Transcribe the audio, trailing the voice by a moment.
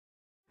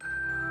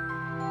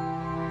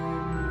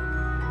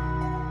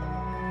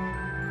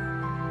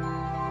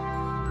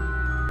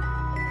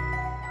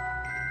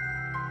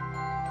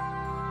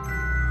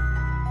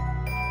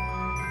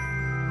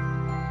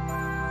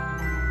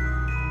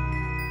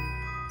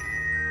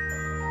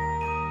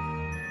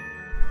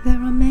There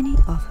are many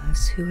of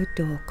us who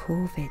adore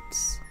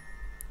Corvids,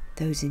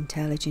 those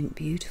intelligent,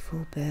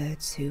 beautiful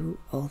birds who,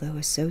 although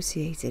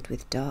associated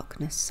with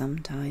darkness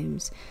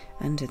sometimes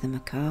and the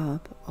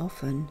macabre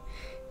often,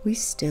 we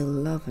still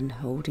love and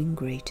hold in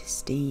great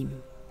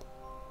esteem.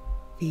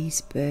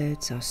 These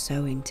birds are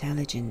so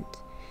intelligent.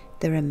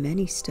 There are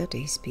many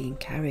studies being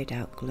carried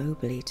out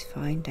globally to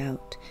find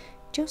out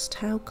just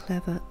how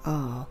clever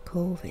are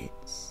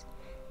Corvids,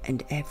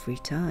 and every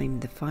time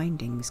the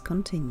findings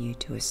continue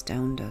to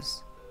astound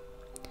us.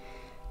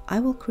 I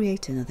will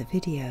create another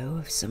video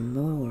of some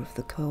more of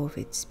the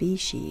Corvid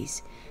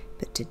species,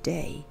 but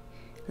today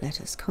let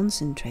us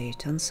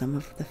concentrate on some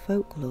of the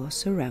folklore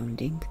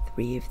surrounding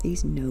three of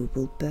these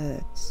noble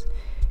birds,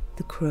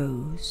 the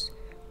crows,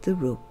 the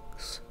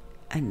rooks,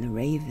 and the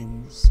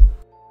ravens.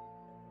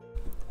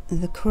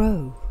 The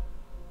crow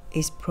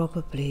is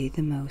probably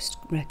the most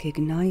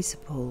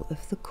recognizable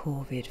of the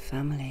Corvid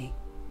family.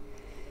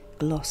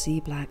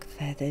 Glossy black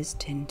feathers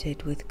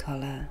tinted with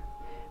colour,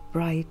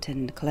 bright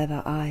and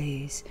clever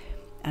eyes,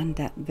 and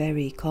that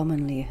very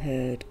commonly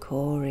heard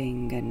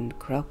cawing and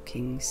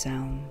croaking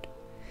sound.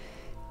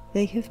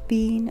 They have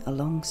been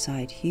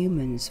alongside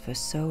humans for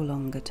so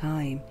long a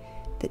time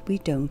that we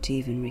don't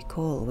even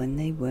recall when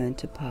they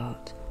weren't a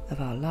part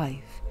of our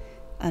life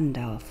and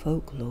our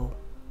folklore.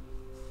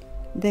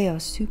 They are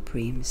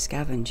supreme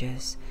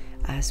scavengers,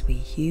 as we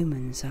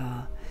humans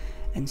are,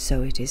 and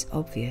so it is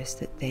obvious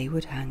that they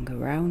would hang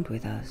around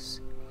with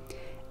us.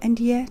 And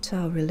yet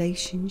our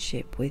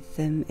relationship with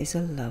them is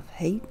a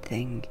love-hate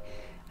thing,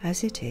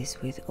 as it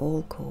is with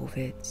all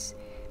Corvids,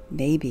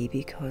 maybe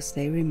because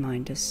they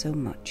remind us so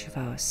much of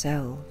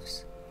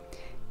ourselves.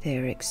 They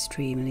are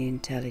extremely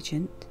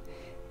intelligent.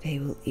 They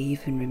will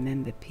even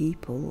remember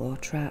people or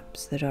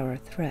traps that are a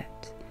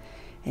threat,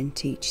 and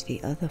teach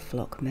the other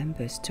flock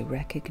members to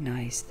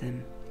recognize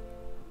them.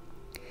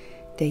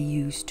 They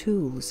use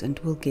tools and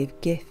will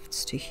give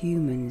gifts to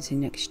humans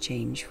in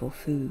exchange for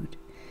food,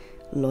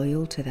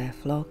 loyal to their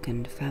flock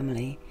and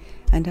family,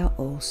 and are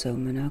also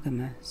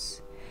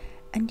monogamous.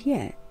 And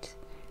yet,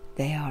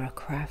 they are a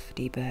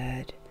crafty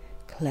bird,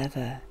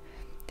 clever.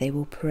 They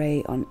will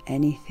prey on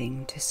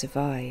anything to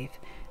survive,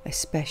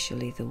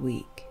 especially the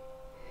weak.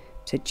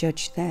 To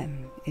judge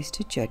them is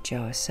to judge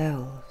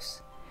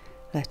ourselves.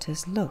 Let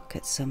us look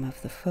at some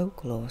of the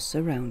folklore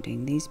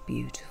surrounding these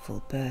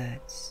beautiful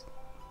birds.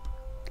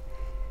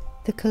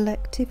 The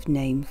collective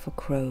name for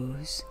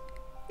crows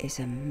is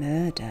a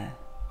murder,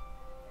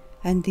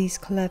 and these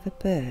clever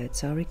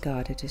birds are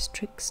regarded as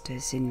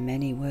tricksters in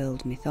many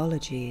world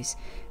mythologies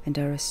and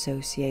are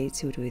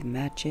associated with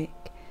magic,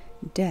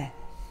 death,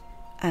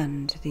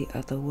 and the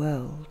other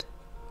world.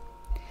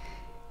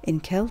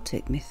 In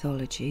Celtic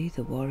mythology,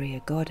 the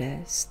warrior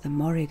goddess, the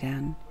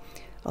Morrigan,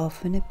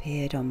 often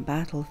appeared on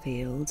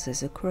battlefields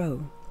as a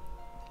crow,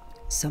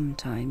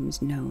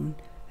 sometimes known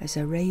as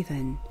a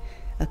raven,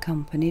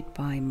 accompanied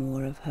by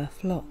more of her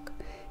flock,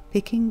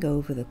 picking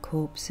over the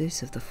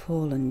corpses of the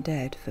fallen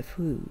dead for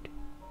food.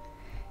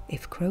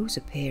 If crows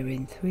appear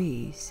in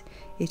threes,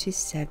 it is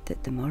said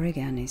that the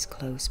Morrigan is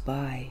close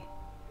by,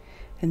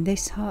 and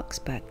this harks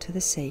back to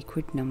the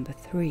sacred number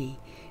 3,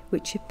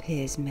 which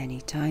appears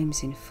many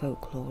times in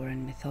folklore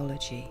and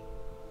mythology.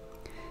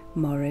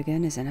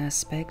 Morrigan is an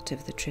aspect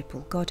of the triple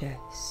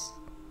goddess,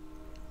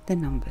 the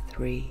number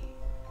 3.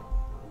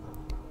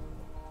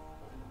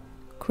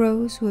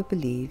 Crows were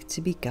believed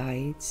to be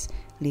guides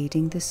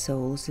leading the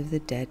souls of the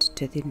dead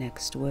to the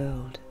next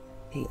world,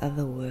 the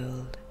other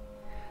world.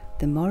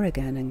 The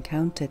Morrigan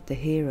encountered the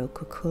hero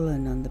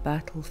Cuchulain on the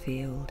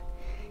battlefield.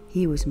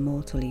 He was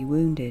mortally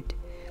wounded,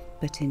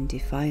 but in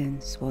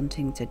defiance,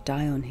 wanting to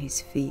die on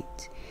his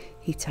feet,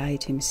 he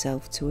tied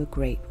himself to a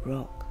great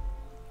rock.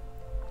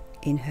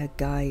 In her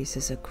guise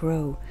as a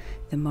crow,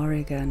 the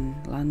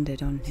Morrigan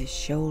landed on his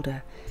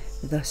shoulder,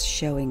 thus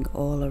showing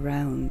all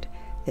around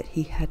that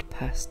he had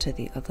passed to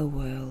the other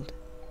world.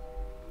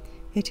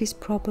 It is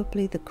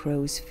probably the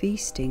crows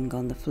feasting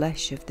on the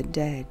flesh of the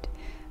dead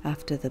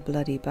after the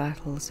bloody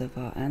battles of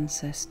our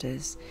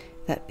ancestors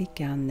that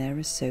began their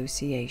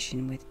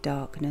association with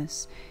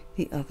darkness,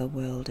 the other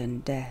world,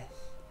 and death,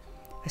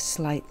 a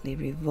slightly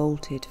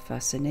revolted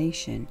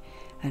fascination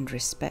and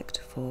respect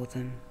for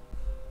them.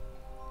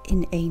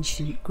 In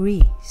ancient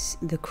Greece,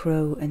 the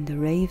crow and the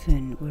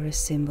raven were a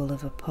symbol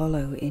of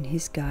Apollo in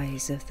his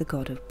guise of the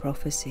god of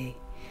prophecy.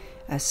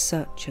 As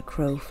such, a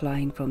crow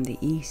flying from the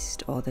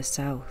east or the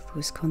south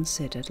was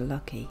considered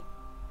lucky.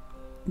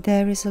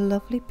 There is a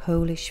lovely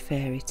Polish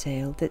fairy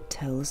tale that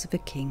tells of a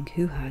king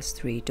who has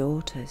 3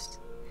 daughters.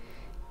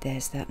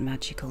 There's that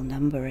magical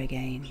number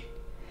again.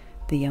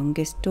 The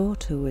youngest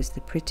daughter was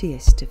the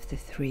prettiest of the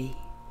 3.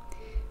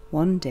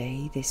 One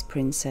day this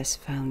princess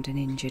found an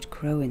injured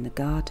crow in the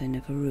garden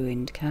of a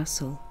ruined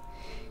castle.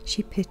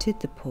 She pitied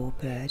the poor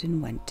bird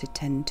and went to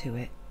tend to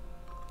it.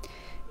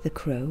 The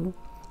crow,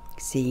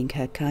 seeing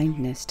her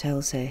kindness,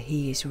 tells her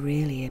he is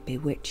really a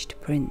bewitched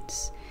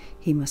prince.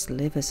 He must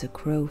live as a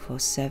crow for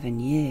 7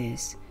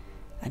 years,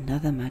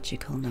 another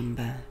magical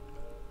number.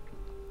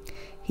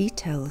 He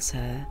tells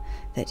her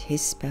that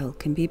his spell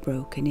can be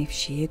broken if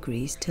she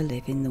agrees to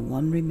live in the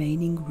one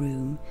remaining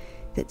room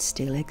that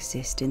still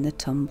exists in the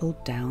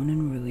tumbled down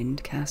and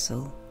ruined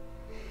castle.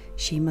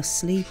 She must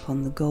sleep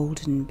on the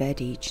golden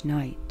bed each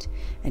night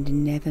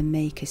and never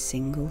make a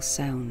single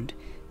sound,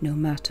 no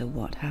matter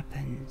what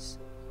happens.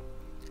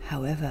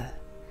 However,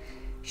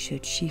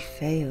 should she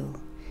fail,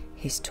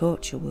 his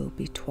torture will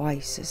be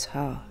twice as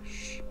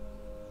harsh.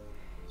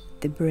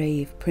 The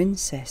brave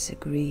princess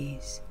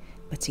agrees,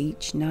 but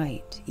each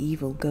night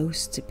evil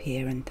ghosts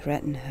appear and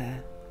threaten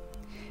her,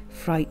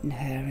 frighten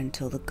her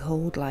until the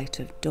cold light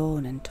of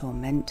dawn and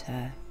torment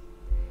her.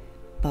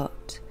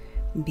 But,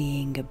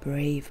 being a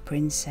brave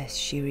princess,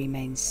 she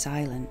remains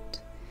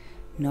silent.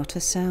 Not a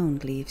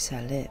sound leaves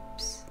her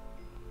lips.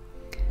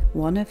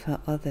 One of her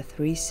other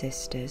 3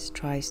 sisters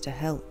tries to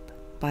help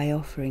by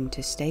offering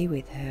to stay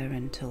with her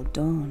until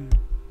dawn.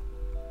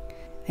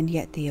 And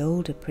yet the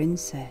older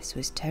princess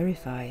was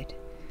terrified.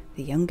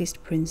 The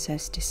youngest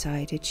princess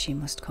decided she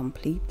must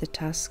complete the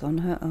task on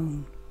her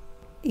own.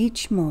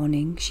 Each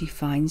morning she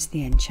finds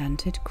the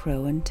enchanted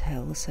crow and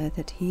tells her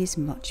that he is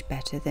much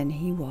better than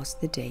he was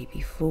the day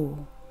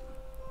before.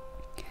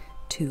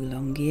 2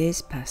 long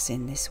years pass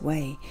in this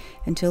way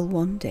until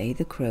one day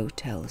the crow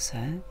tells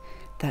her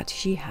that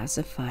she has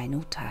a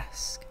final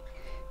task.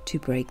 To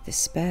break the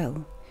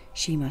spell,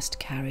 she must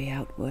carry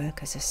out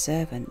work as a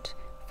servant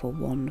for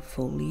 1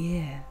 full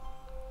year.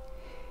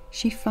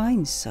 She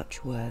finds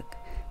such work,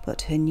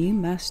 but her new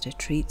master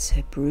treats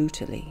her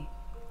brutally.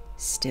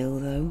 Still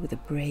though, the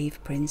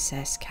brave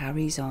princess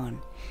carries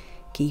on,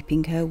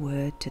 keeping her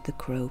word to the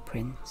Crow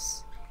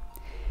Prince.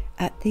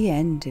 At the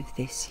end of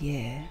this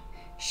year,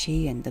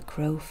 she and the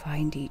crow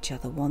find each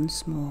other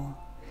once more.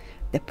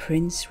 The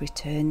prince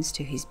returns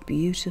to his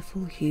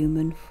beautiful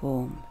human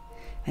form,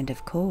 and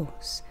of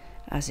course,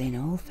 as in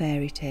all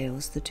fairy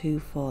tales, the 2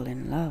 fall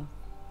in love.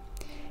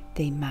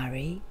 They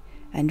marry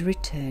and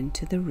return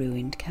to the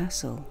ruined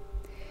castle,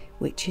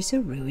 which is a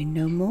ruin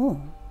no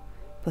more,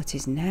 but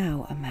is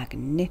now a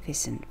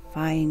magnificent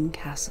fine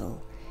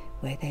castle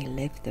where they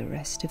live the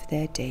rest of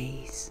their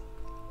days.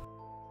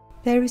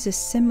 There is a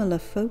similar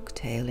folk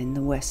tale in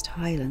the West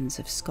Highlands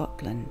of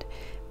Scotland,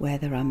 where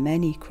there are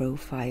many crow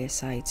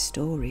fireside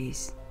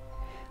stories.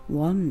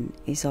 One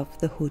is of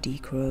the Hoodie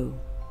Crow.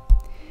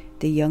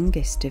 The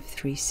youngest of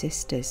 3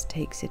 sisters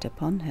takes it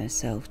upon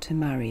herself to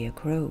marry a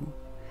crow.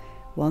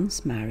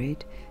 Once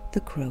married,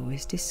 the crow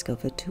is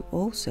discovered to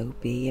also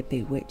be a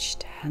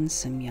bewitched,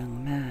 handsome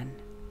young man.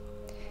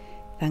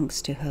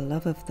 Thanks to her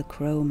love of the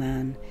crow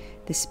man,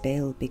 the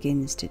spell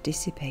begins to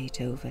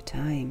dissipate over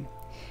time,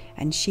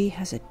 and she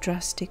has a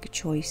drastic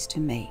choice to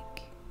make.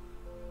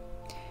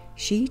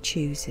 She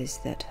chooses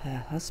that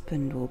her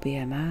husband will be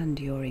a man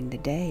during the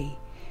day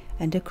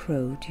and a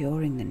crow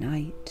during the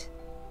night.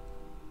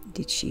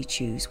 Did she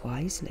choose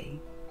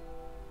wisely?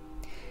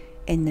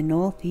 In the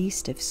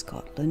northeast of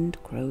Scotland,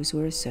 crows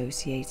were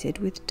associated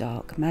with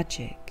dark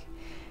magic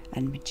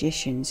and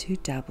magicians who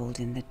dabbled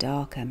in the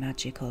darker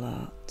magical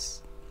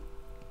arts.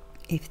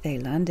 If they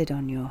landed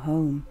on your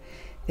home,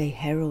 they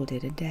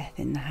heralded a death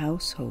in the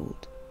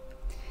household.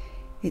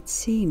 It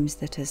seems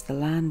that as the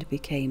land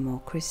became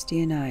more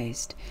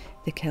Christianized,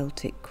 the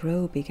Celtic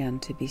crow began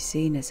to be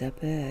seen as a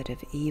bird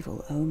of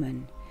evil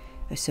omen,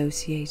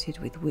 associated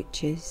with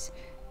witches,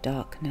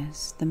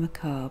 darkness, the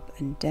macabre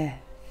and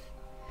death,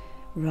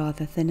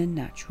 rather than a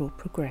natural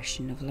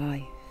progression of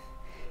life.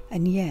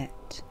 And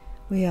yet,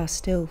 we are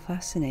still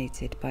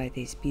fascinated by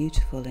these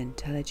beautiful,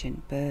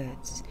 intelligent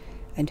birds,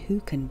 and who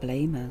can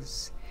blame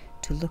us?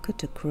 To look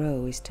at a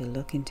crow is to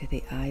look into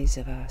the eyes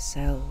of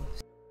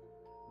ourselves.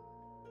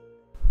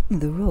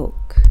 The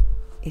rook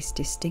is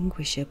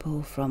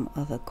distinguishable from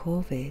other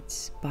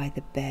corvids by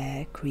the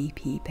bare,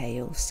 creepy,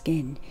 pale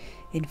skin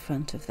in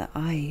front of the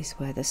eyes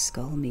where the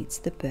skull meets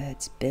the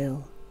bird's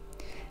bill,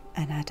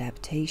 an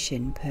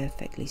adaptation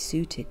perfectly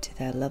suited to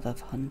their love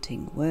of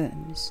hunting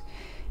worms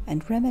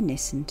and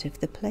reminiscent of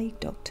the plague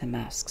doctor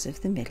masks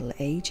of the Middle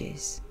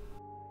Ages.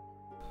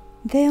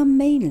 They are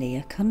mainly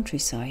a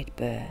countryside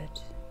bird.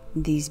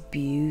 These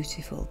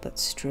beautiful but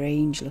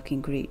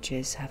strange-looking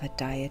creatures have a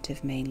diet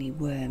of mainly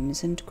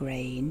worms and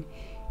grain,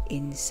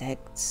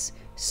 insects,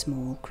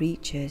 small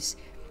creatures,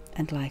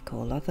 and like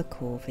all other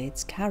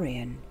corvids,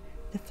 carrion,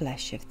 the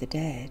flesh of the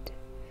dead.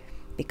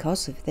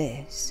 Because of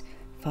this,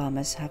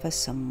 farmers have a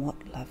somewhat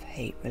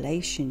love-hate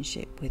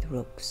relationship with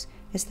rooks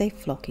as they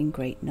flock in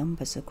great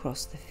numbers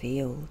across the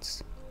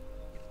fields.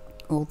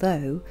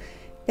 Although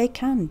they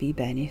can be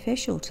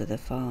beneficial to the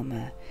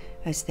farmer,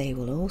 as they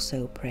will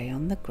also prey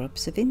on the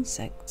grubs of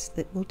insects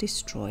that will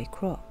destroy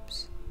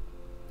crops.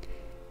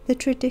 The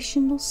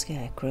traditional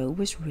scarecrow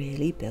was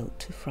really built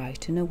to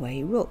frighten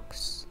away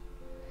rooks.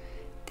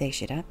 They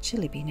should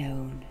actually be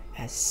known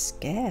as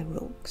scare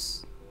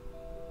rooks.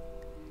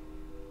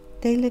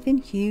 They live in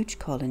huge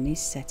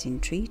colonies set in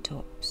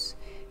treetops,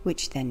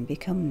 which then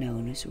become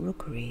known as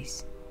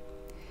rookeries.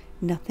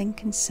 Nothing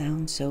can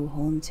sound so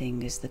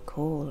haunting as the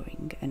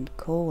cawing and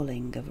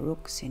calling of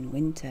rooks in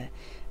winter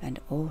and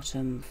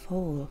autumn,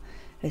 fall,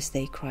 as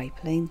they cry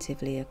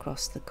plaintively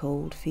across the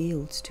cold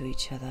fields to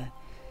each other,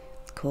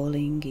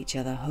 calling each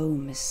other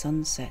home as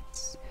sun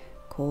sets,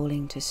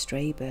 calling to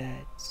stray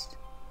birds.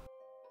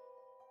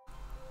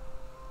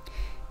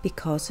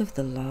 Because of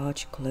the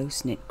large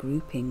close-knit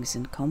groupings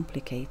and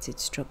complicated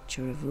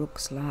structure of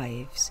rooks'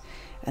 lives,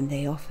 and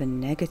the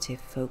often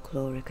negative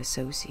folkloric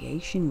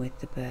association with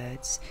the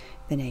birds,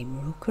 the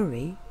name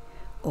rookery,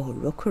 or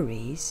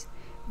rookeries,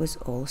 was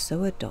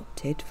also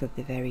adopted for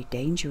the very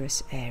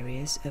dangerous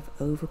areas of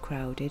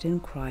overcrowded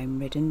and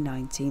crime-ridden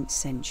 19th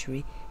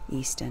century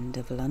East End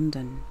of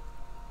London.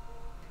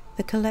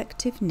 The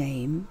collective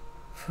name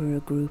for a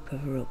group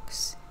of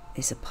rooks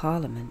is a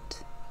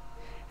parliament,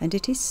 and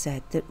it is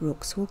said that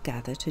rooks will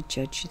gather to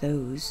judge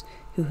those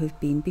who have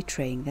been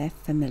betraying their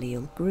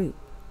familial group,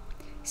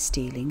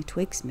 stealing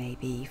twigs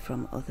maybe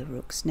from other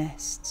rooks'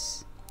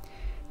 nests.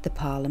 The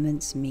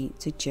parliaments meet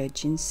to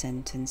judge and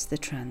sentence the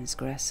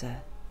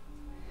transgressor.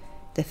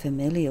 The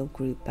familial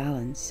group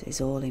balance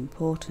is all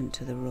important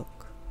to the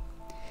rook.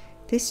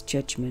 This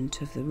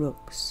judgment of the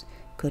rooks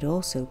could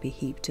also be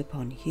heaped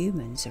upon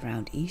humans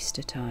around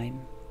Easter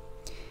time.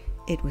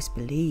 It was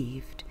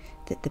believed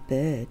that the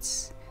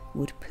birds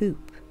would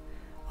poop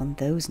on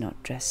those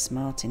not dressed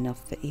smart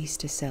enough for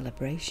Easter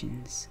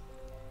celebrations.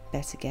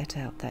 Better get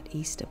out that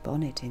Easter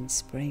bonnet in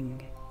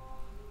spring.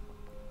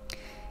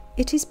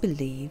 It is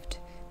believed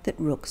that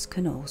rooks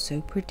can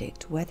also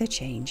predict weather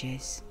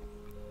changes.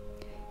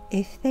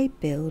 If they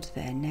build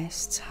their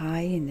nests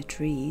high in the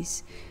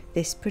trees,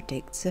 this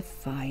predicts a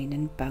fine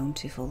and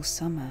bountiful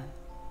summer.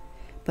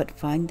 But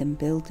find them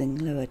building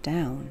lower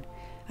down,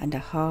 and a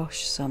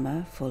harsh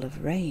summer full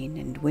of rain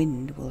and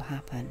wind will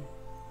happen.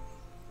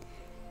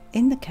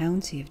 In the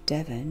county of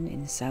Devon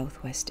in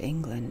southwest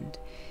England,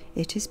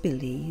 it is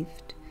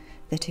believed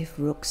that if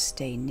rooks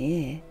stay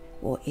near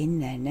or in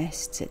their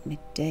nests at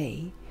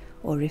midday,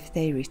 or if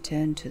they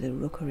return to the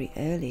rookery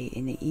early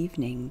in the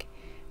evening,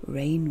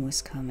 rain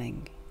was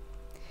coming.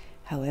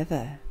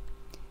 However,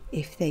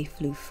 if they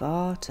flew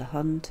far to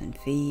hunt and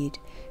feed,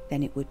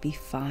 then it would be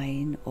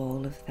fine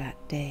all of that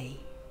day.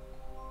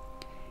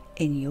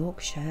 In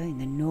Yorkshire, in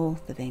the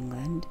north of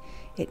England,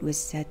 it was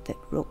said that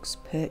rooks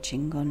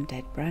perching on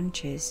dead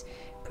branches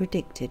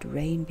predicted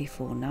rain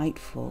before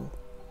nightfall.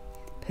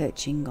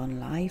 Perching on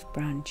live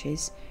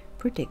branches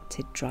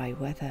predicted dry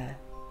weather.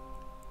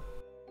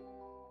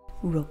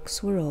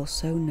 Rooks were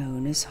also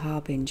known as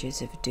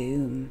harbingers of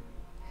doom.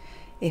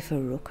 If a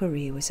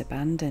rookery was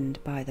abandoned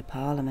by the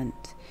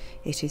Parliament,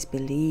 it is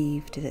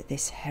believed that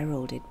this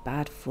heralded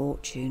bad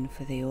fortune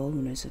for the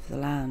owners of the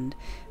land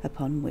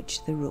upon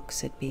which the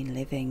rooks had been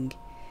living,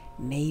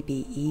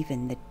 maybe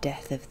even the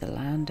death of the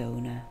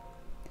landowner.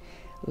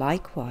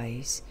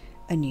 Likewise,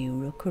 a new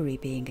rookery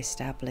being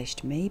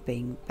established may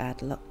bring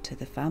bad luck to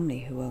the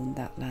family who owned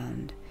that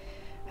land.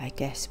 I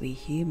guess we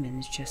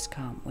humans just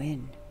can't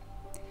win.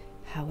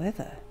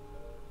 However,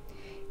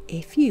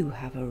 if you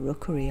have a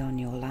rookery on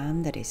your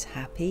land that is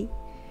happy,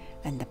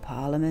 and the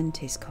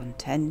Parliament is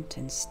content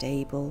and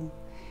stable,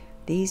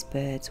 these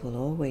birds will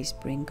always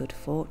bring good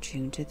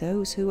fortune to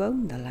those who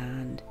own the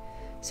land.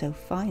 So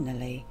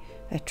finally,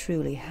 a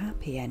truly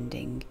happy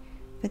ending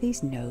for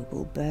these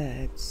noble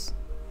birds.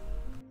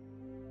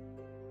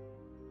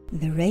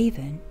 The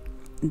raven,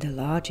 the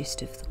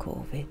largest of the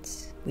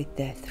corvids, with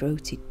their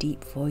throaty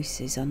deep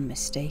voices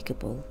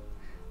unmistakable,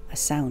 a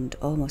sound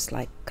almost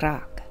like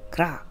crack,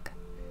 crack,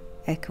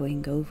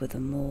 echoing over the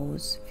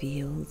moors,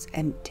 fields,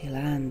 empty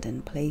land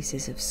and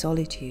places of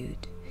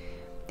solitude.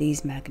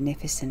 These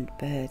magnificent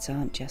birds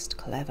aren't just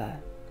clever,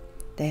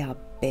 they are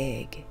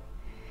big.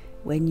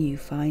 When you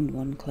find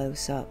one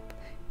close up,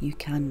 you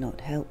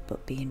cannot help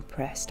but be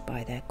impressed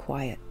by their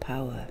quiet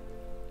power,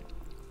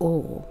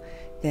 or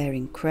their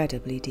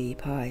incredibly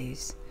deep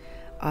eyes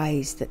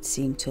that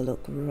seem to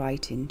look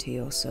right into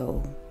your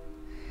soul.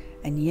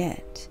 And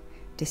yet,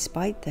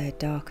 despite their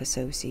dark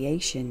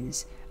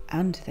associations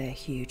and their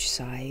huge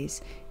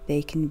size,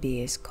 they can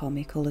be as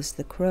comical as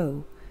the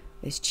crow,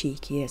 as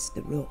cheeky as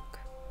the rook.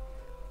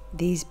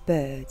 These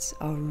birds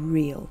are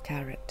real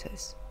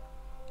characters.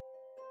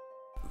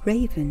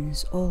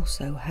 Ravens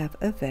also have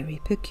a very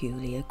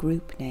peculiar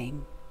group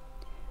name,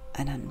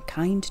 an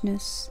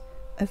unkindness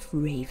of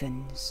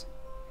ravens.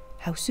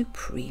 How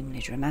supremely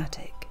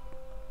dramatic.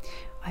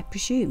 I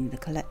presume the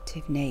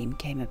collective name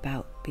came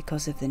about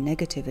because of the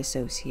negative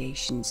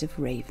associations of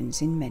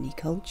ravens in many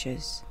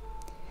cultures.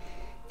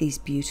 These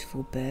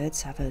beautiful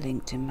birds have a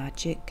link to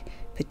magic,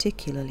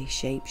 particularly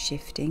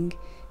shape-shifting,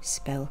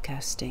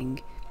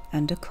 spell-casting,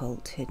 and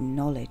occult hidden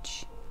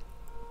knowledge.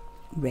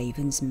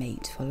 Ravens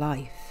mate for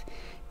life.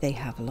 They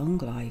have long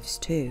lives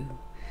too,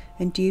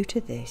 and due to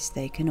this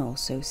they can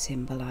also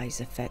symbolize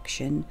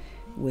affection,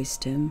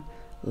 wisdom,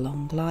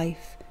 long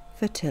life,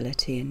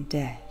 fertility and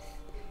death,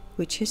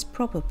 which is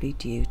probably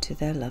due to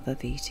their love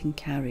of eating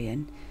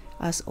carrion,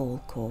 as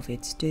all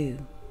Corvids do.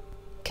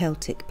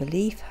 Celtic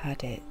belief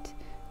had it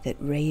that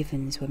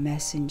ravens were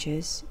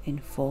messengers,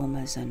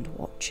 informers and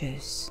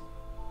watchers.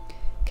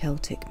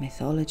 Celtic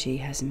mythology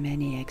has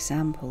many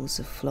examples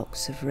of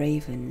flocks of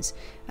ravens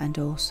and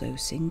also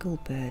single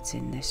birds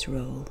in this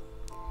role.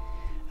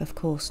 Of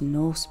course,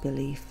 Norse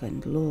belief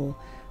and lore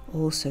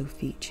also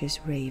features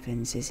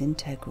ravens as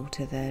integral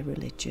to their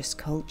religious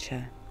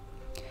culture.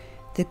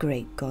 The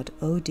great god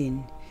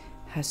Odin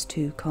has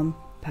two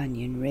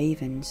companion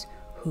ravens,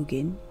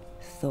 Huginn,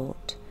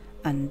 thought,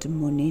 and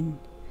Muninn,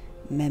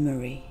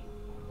 memory.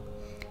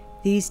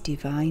 These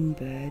divine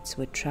birds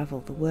would travel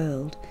the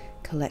world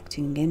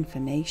collecting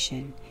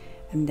information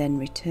and then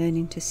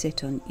returning to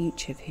sit on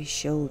each of his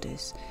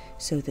shoulders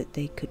so that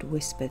they could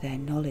whisper their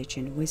knowledge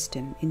and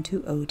wisdom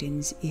into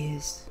Odin's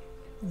ears.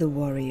 The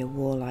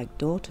warlike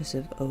daughters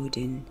of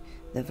Odin,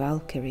 the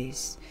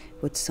Valkyries,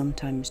 would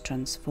sometimes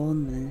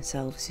transform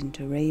themselves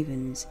into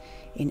ravens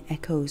in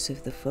echoes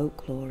of the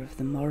folklore of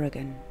the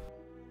Morrigan.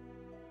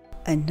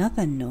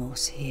 Another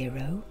Norse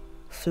hero,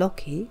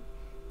 Floki,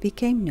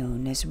 became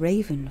known as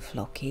Raven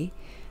Floki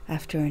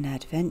after an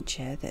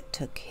adventure that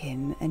took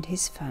him and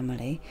his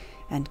family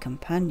and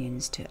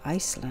companions to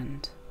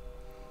Iceland.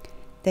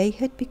 They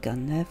had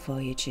begun their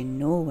voyage in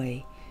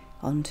Norway,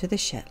 onto the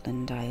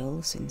Shetland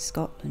Isles in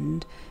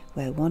Scotland,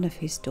 where one of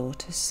his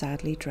daughters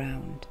sadly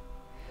drowned.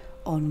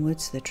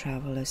 Onwards the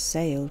travellers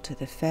sailed to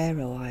the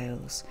Faroe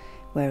Isles,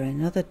 where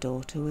another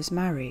daughter was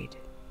married.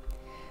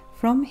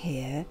 From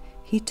here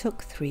he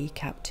took 3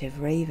 captive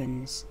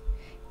ravens.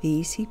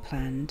 These he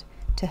planned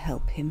to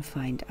help him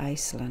find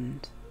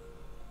Iceland.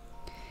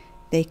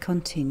 They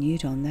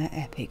continued on their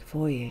epic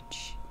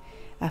voyage.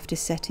 After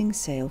setting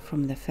sail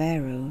from the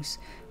Faroes,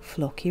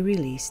 Floki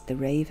released the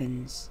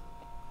ravens.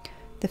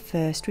 The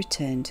first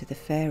returned to the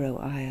Faroe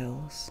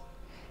Isles,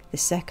 the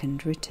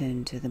second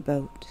returned to the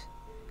boat,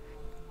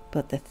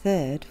 but the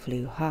third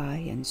flew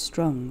high and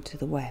strong to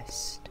the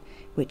west,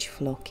 which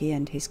Floki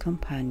and his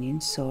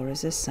companions saw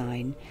as a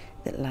sign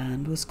that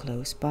land was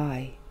close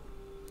by.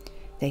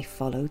 They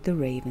followed the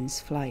raven's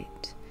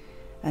flight,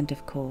 and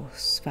of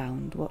course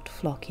found what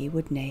Floki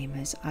would name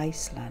as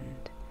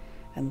Iceland,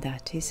 and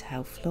that is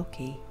how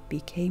Floki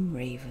became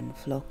Raven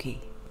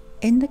Floki.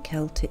 In the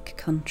Celtic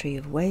country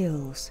of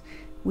Wales,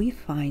 we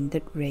find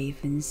that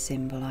ravens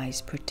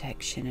symbolise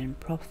protection and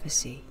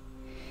prophecy,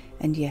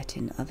 and yet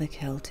in other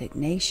Celtic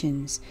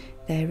nations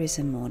there is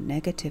a more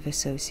negative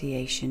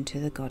association to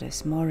the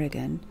goddess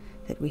Morrigan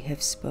that we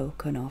have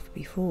spoken of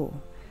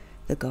before,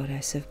 the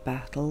goddess of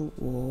battle,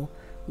 war,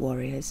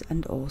 warriors,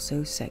 and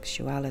also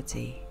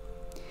sexuality.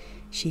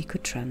 She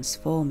could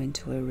transform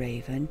into a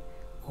raven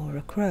or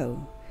a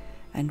crow,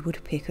 and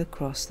would pick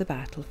across the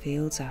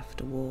battlefields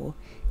after war,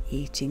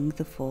 eating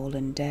the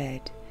fallen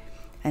dead,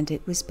 and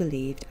it was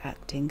believed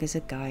acting as a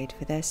guide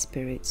for their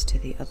spirits to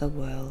the other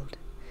world,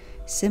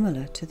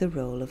 similar to the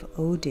role of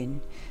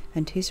Odin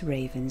and his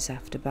ravens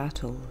after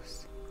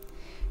battles.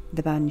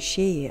 The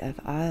Banshee of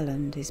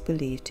Ireland is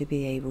believed to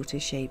be able to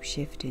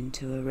shapeshift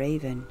into a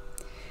raven.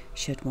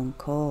 Should one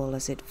call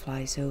as it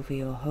flies over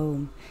your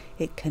home,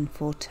 it can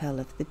foretell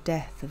of the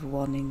death of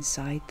one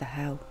inside the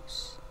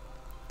house.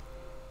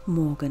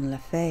 Morgan Le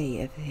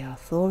Fay of the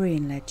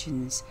Arthurian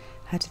legends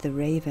had the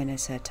raven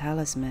as her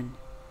talisman.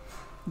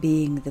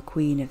 Being the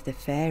queen of the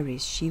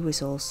fairies, she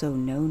was also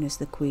known as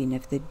the queen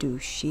of the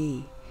Douche,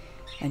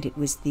 and it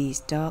was these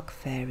dark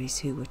fairies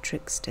who were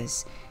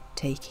tricksters,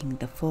 taking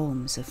the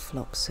forms of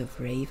flocks of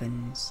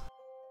ravens.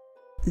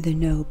 The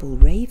noble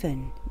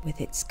raven, with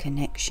its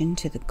connection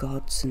to the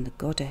gods and the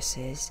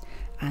goddesses,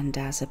 and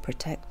as a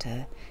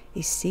protector,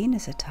 is seen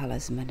as a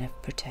talisman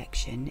of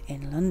protection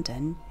in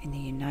London, in the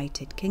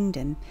United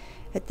Kingdom,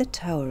 at the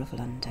Tower of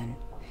London,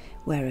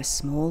 where a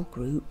small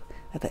group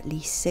of at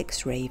least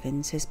 6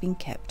 ravens has been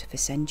kept for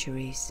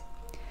centuries,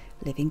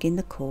 living in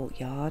the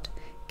courtyard,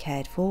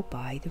 cared for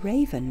by the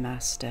Raven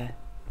Master.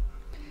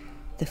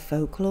 The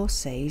folklore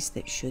says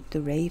that should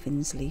the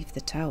ravens leave the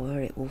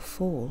tower, it will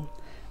fall,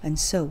 and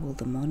so will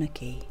the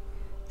monarchy,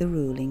 the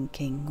ruling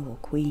king or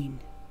queen.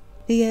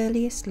 The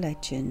earliest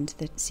legend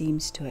that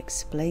seems to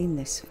explain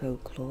this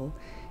folklore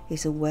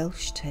is a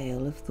Welsh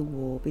tale of the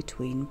war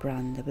between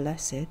Bran the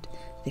Blessed,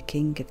 the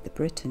king of the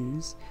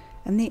Britons,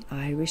 and the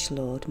Irish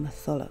lord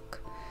Matholwch,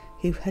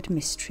 who had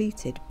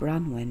mistreated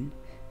Branwen,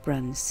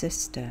 Bran's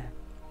sister.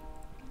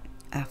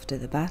 After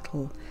the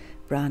battle,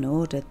 Bran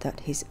ordered that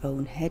his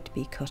own head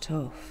be cut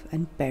off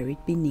and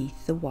buried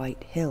beneath the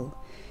White Hill,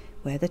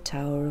 where the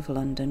Tower of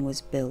London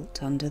was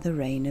built under the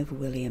reign of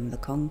William the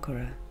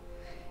Conqueror.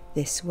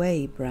 This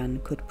way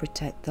Bran could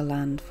protect the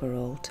land for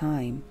all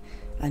time,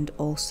 and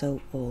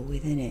also all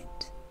within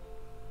it.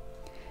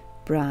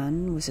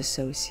 Bran was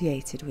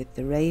associated with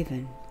the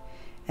raven,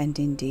 and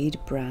indeed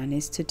Bran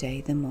is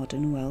today the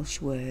modern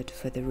Welsh word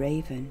for the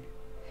raven,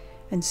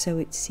 and so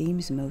it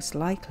seems most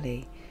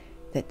likely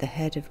that the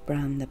head of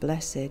Bran the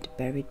Blessed,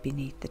 buried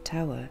beneath the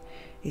tower,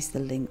 is the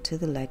link to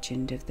the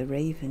legend of the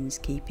ravens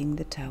keeping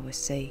the tower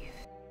safe.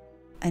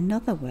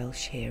 Another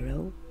Welsh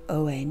hero,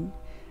 Owen,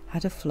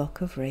 had a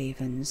flock of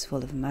ravens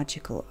full of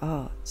magical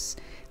arts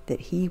that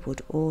he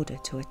would order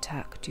to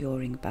attack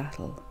during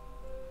battle.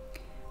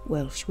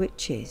 Welsh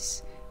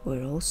witches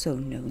were also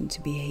known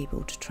to be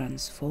able to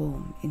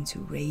transform into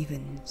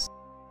ravens.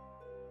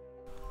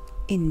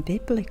 In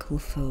biblical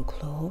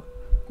folklore,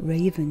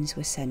 ravens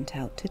were sent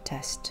out to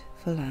test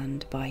for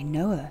land by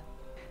Noah.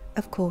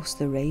 Of course,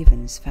 the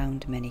ravens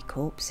found many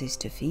corpses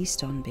to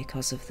feast on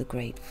because of the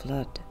great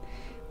flood,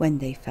 when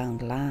they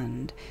found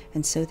land,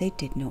 and so they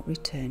did not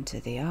return to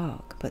the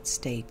ark, but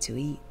stayed to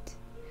eat.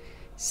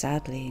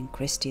 Sadly, in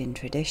Christian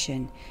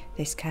tradition,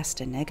 this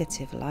cast a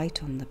negative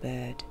light on the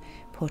bird,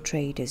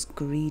 portrayed as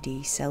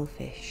greedy,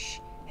 selfish,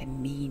 a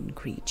mean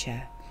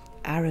creature,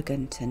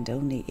 arrogant and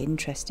only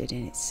interested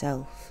in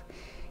itself.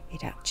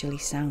 It actually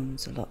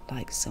sounds a lot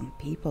like some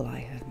people I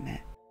have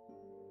met.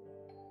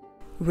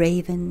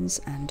 Ravens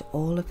and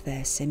all of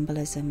their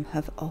symbolism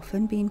have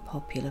often been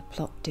popular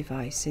plot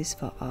devices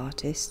for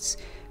artists,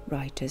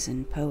 writers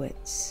and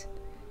poets.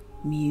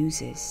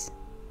 Muses.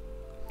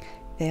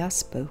 They are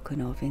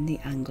spoken of in the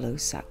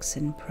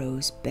Anglo-Saxon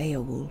prose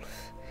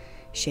Beowulf.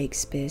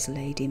 Shakespeare's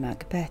Lady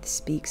Macbeth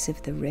speaks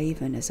of the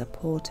raven as a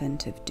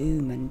portent of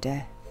doom and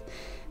death.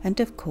 And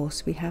of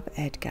course we have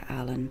Edgar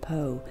Allan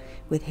Poe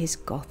with his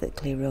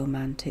gothically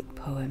romantic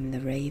poem The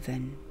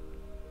Raven.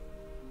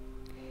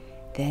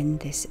 Then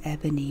this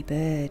ebony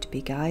bird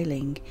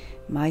beguiling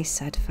my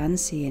sad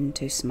fancy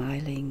into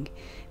smiling,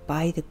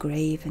 by the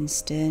grave and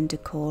stern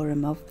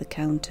decorum of the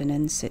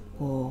countenance it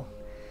wore.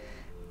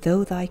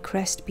 Though thy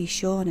crest be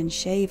shorn and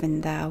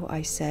shaven, thou,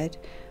 I said,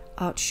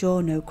 art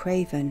sure no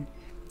craven,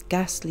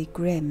 ghastly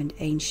grim and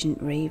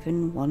ancient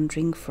raven,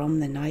 wandering from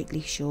the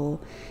nightly shore,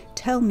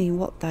 tell me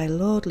what thy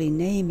lordly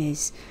name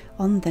is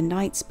on the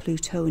night's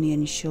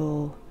Plutonian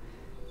shore.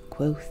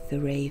 Quoth the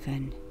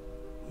raven,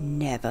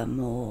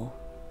 nevermore.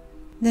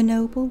 The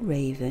noble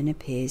raven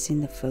appears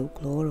in the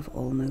folklore of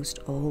almost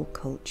all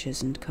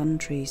cultures and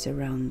countries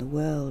around the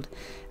world,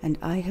 and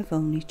I have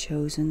only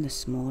chosen the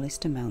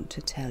smallest amount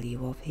to tell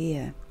you of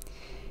here.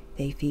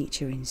 They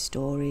feature in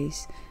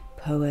stories,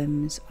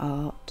 poems,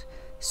 art,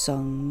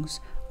 songs,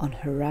 on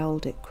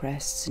heraldic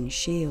crests and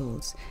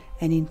shields,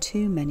 and in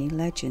too many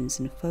legends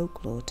and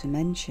folklore to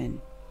mention.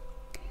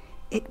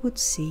 It would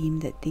seem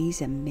that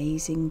these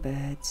amazing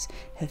birds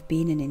have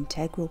been an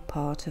integral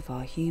part of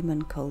our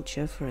human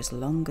culture for as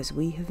long as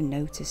we have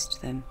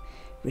noticed them,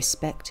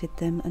 respected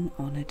them and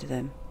honoured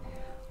them,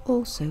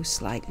 also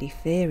slightly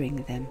fearing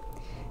them,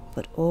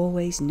 but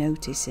always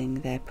noticing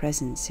their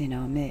presence in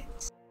our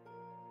midst.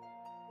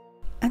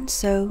 And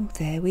so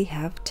there we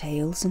have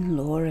tales and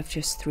lore of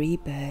just 3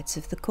 birds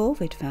of the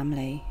Corvid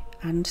family,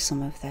 and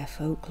some of their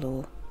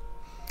folklore.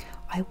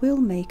 I will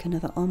make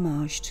another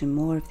homage to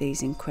more of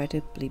these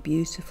incredibly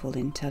beautiful,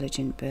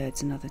 intelligent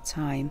birds another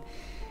time.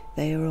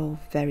 They are all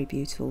very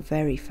beautiful,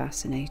 very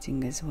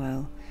fascinating as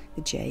well.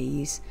 The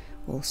jays,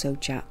 also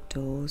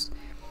jackdaws.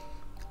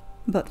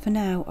 But for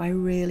now, I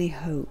really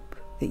hope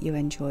that you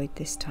enjoyed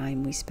this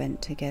time we spent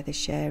together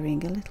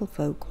sharing a little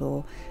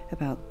folklore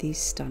about these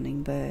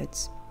stunning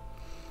birds.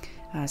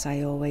 As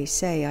I always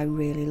say, I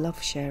really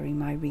love sharing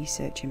my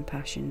research and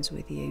passions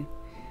with you.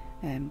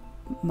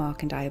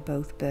 Mark and I are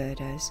both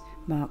birders.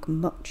 Mark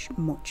much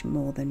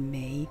more than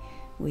me,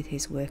 with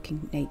his work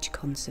in nature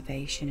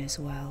conservation as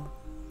well.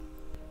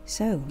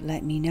 So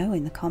let me know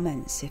in the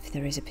comments if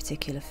there is a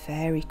particular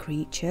fairy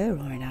creature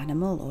or an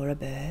animal or a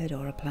bird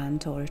or a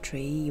plant or a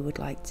tree you would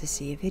like to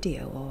see a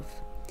video of.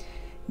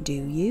 Do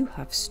you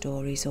have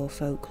stories or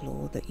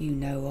folklore that you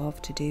know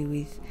of to do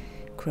with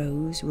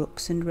crows,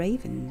 rooks and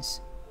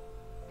ravens?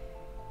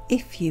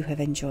 If you have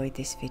enjoyed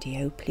this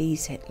video,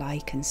 please hit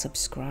like and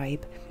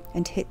subscribe,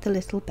 and hit the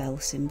little bell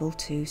symbol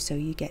too so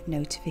you get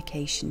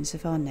notifications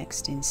of our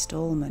next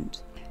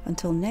instalment.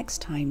 Until next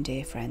time,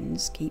 dear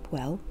friends, keep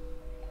well,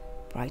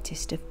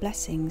 brightest of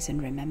blessings,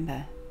 and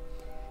remember,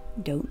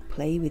 don't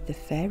play with the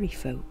fairy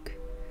folk,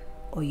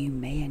 or you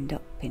may end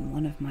up in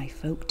one of my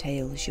folk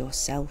tales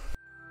yourself.